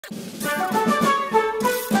Do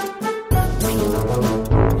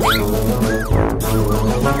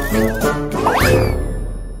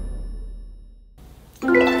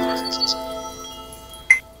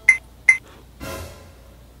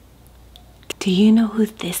you know who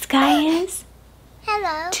this guy is?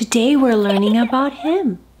 Hello. Today we're learning about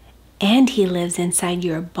him. And he lives inside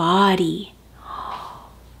your body.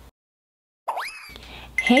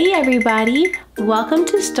 Hey everybody, welcome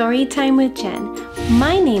to Story Time with Jen.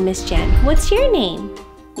 My name is Jen. What's your name?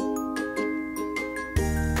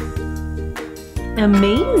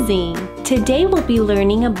 Amazing! Today we'll be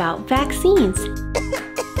learning about vaccines.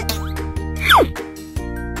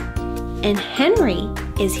 And Henry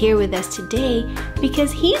is here with us today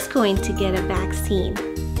because he's going to get a vaccine.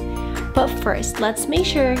 But first, let's make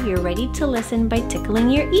sure you're ready to listen by tickling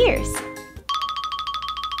your ears.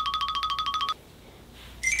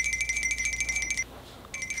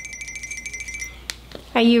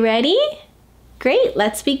 Are you ready? Great,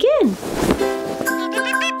 let's begin.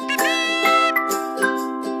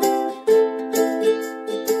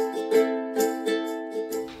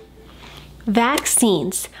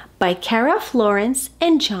 Vaccines by Cara Florance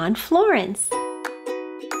and Jon Florance.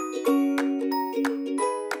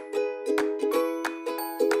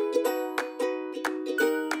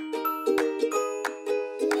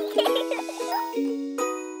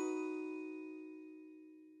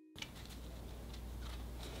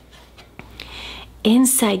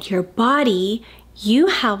 Inside your body, you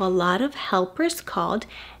have a lot of helpers called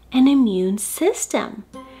an immune system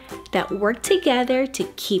that work together to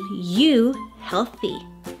keep you healthy,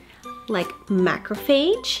 like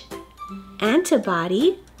macrophage,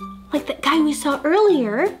 antibody, like the guy we saw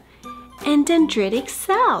earlier, and dendritic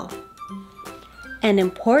cell. An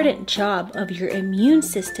important job of your immune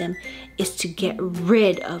system is to get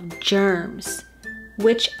rid of germs,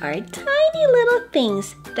 which are tiny little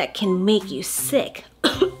things that can make you sick.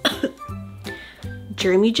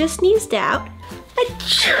 Germ you just sneezed out,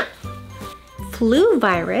 flu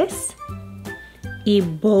virus,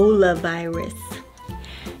 Ebola virus.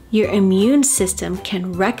 Your immune system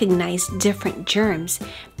can recognize different germs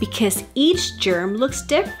because each germ looks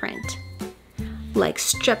different. Like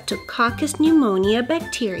Streptococcus pneumonia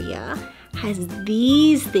bacteria has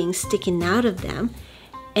these things sticking out of them,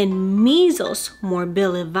 and measles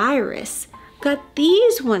morbillivirus got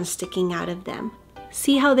these ones sticking out of them.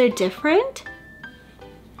 See how they're different?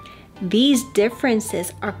 These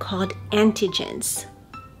differences are called antigens.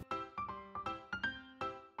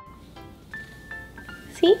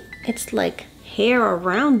 See? It's like hair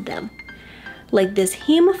around them. Like this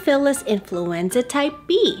Haemophilus influenza type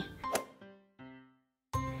B.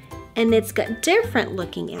 And it's got different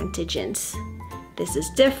looking antigens. This is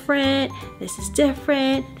different, this is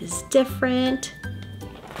different, this is different.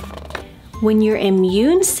 When your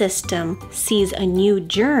immune system sees a new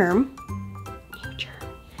germ,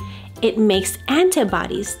 it makes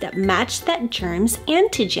antibodies that match that germ's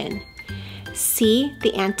antigen. See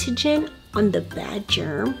the antigen on the bad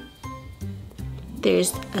germ?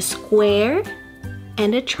 There's a square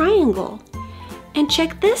and a triangle. And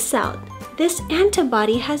check this out. This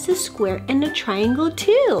antibody has a square and a triangle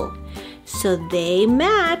too. So they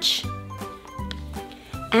match.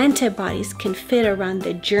 Antibodies can fit around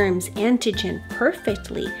the germ's antigen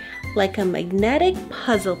perfectly, like a magnetic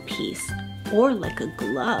puzzle piece or like a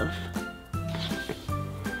glove.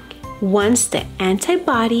 Once the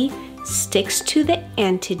antibody sticks to the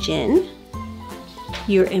antigen,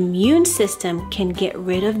 your immune system can get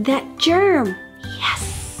rid of that germ.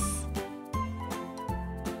 Yes!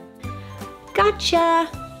 Gotcha!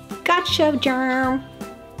 Gotcha, germ!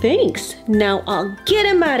 Thanks. Now I'll get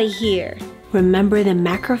him out of here. Remember the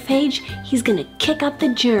macrophage? He's gonna kick out the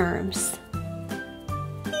germs.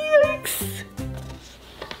 Yikes.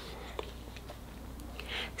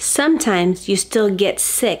 Sometimes you still get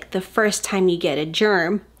sick the first time you get a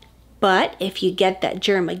germ, but if you get that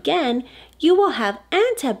germ again, you will have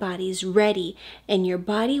antibodies ready and your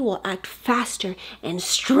body will act faster and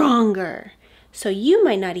stronger. So you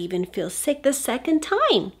might not even feel sick the second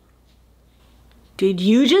time. Did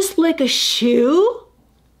you just lick a shoe?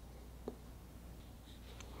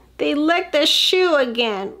 They licked the shoe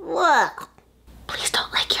again. Look. Please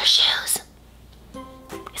don't lick your shoes.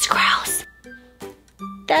 It's gross.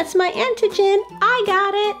 That's my antigen. I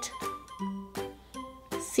got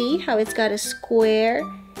it. See how it's got a square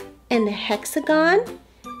and a hexagon?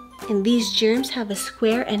 And these germs have a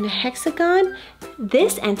square and a hexagon.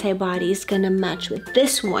 This antibody is gonna match with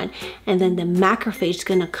this one, and then the macrophage is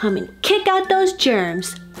gonna come and kick out those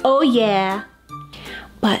germs. Oh yeah.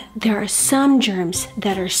 But there are some germs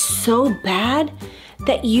that are so bad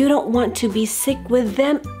that you don't want to be sick with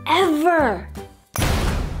them ever.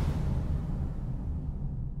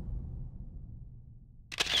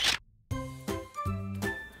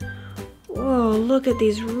 Whoa, look at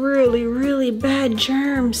these really, really bad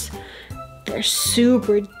germs. They're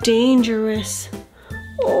super dangerous.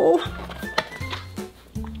 Oh.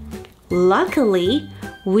 Luckily,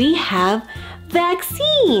 we have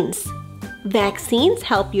vaccines. Vaccines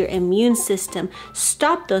help your immune system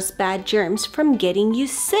stop those bad germs from getting you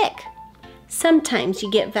sick. Sometimes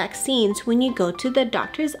you get vaccines when you go to the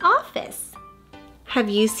doctor's office. Have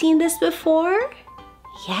you seen this before?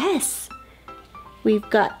 Yes. We've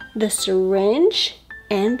got the syringe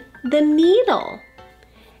and the needle.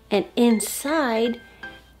 And inside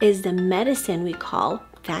is the medicine we call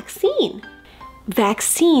vaccine.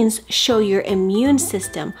 Vaccines show your immune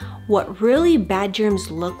system what really bad germs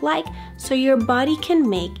look like so your body can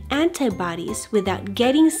make antibodies without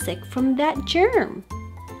getting sick from that germ.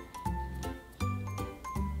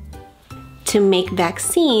 To make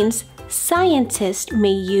vaccines, scientists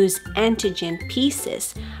may use antigen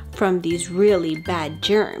pieces from these really bad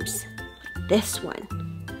germs. Like this one.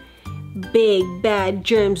 Big bad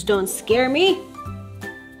germs don't scare me.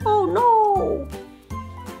 Oh no!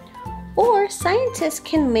 Or scientists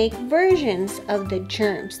can make versions of the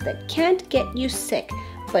germs that can't get you sick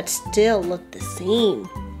but still look the same.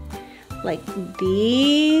 Like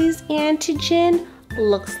these antigen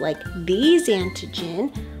looks like these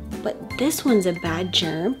antigen, but this one's a bad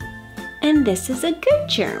germ and this is a good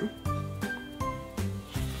germ.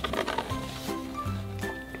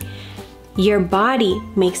 Your body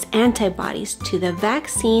makes antibodies to the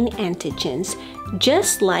vaccine antigens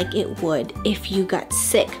just like it would if you got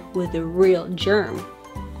sick with a real germ.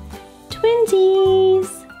 Twinsies!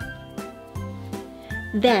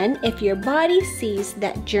 Then, if your body sees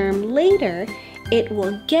that germ later, it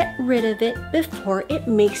will get rid of it before it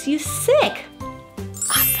makes you sick.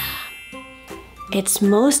 Awesome! It's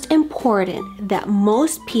most important that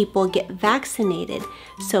most people get vaccinated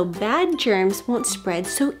so bad germs won't spread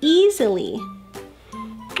so easily.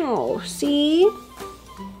 Oh, see?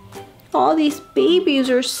 All these babies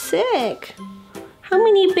are sick. How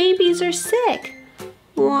many babies are sick?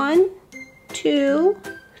 1, 2,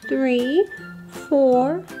 3,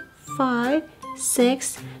 4, 5,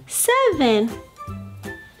 6, 7.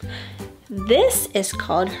 This is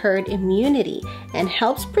called herd immunity and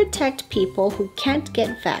helps protect people who can't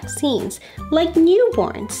get vaccines, like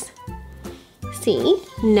newborns. See,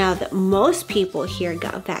 now that most people here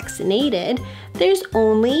got vaccinated, there's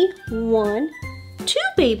only 1, 2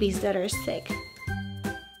 babies that are sick.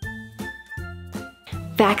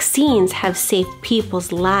 Vaccines have saved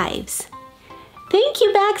people's lives. Thank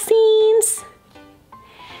you, vaccines!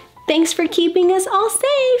 Thanks for keeping us all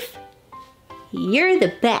safe. You're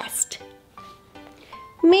the best.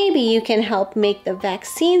 Maybe you can help make the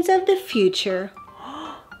vaccines of the future.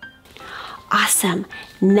 Awesome!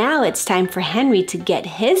 Now it's time for Henry to get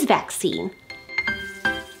his vaccine.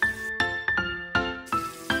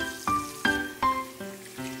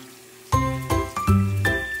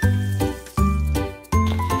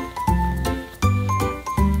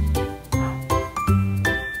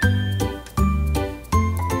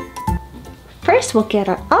 First, we'll get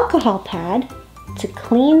our alcohol pad to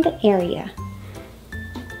clean the area.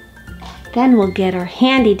 Then we'll get our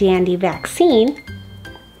handy dandy vaccine.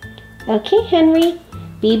 Okay, Henry,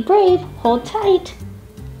 be brave, hold tight.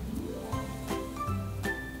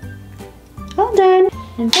 All done.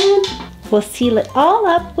 And then we'll seal it all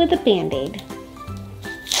up with a Band-Aid.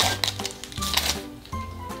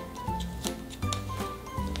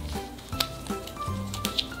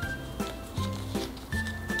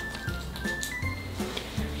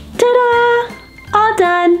 Ta-da! All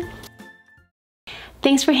done.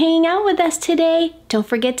 Thanks for hanging out with us today. Don't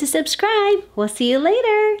forget to subscribe. We'll see you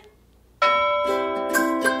later.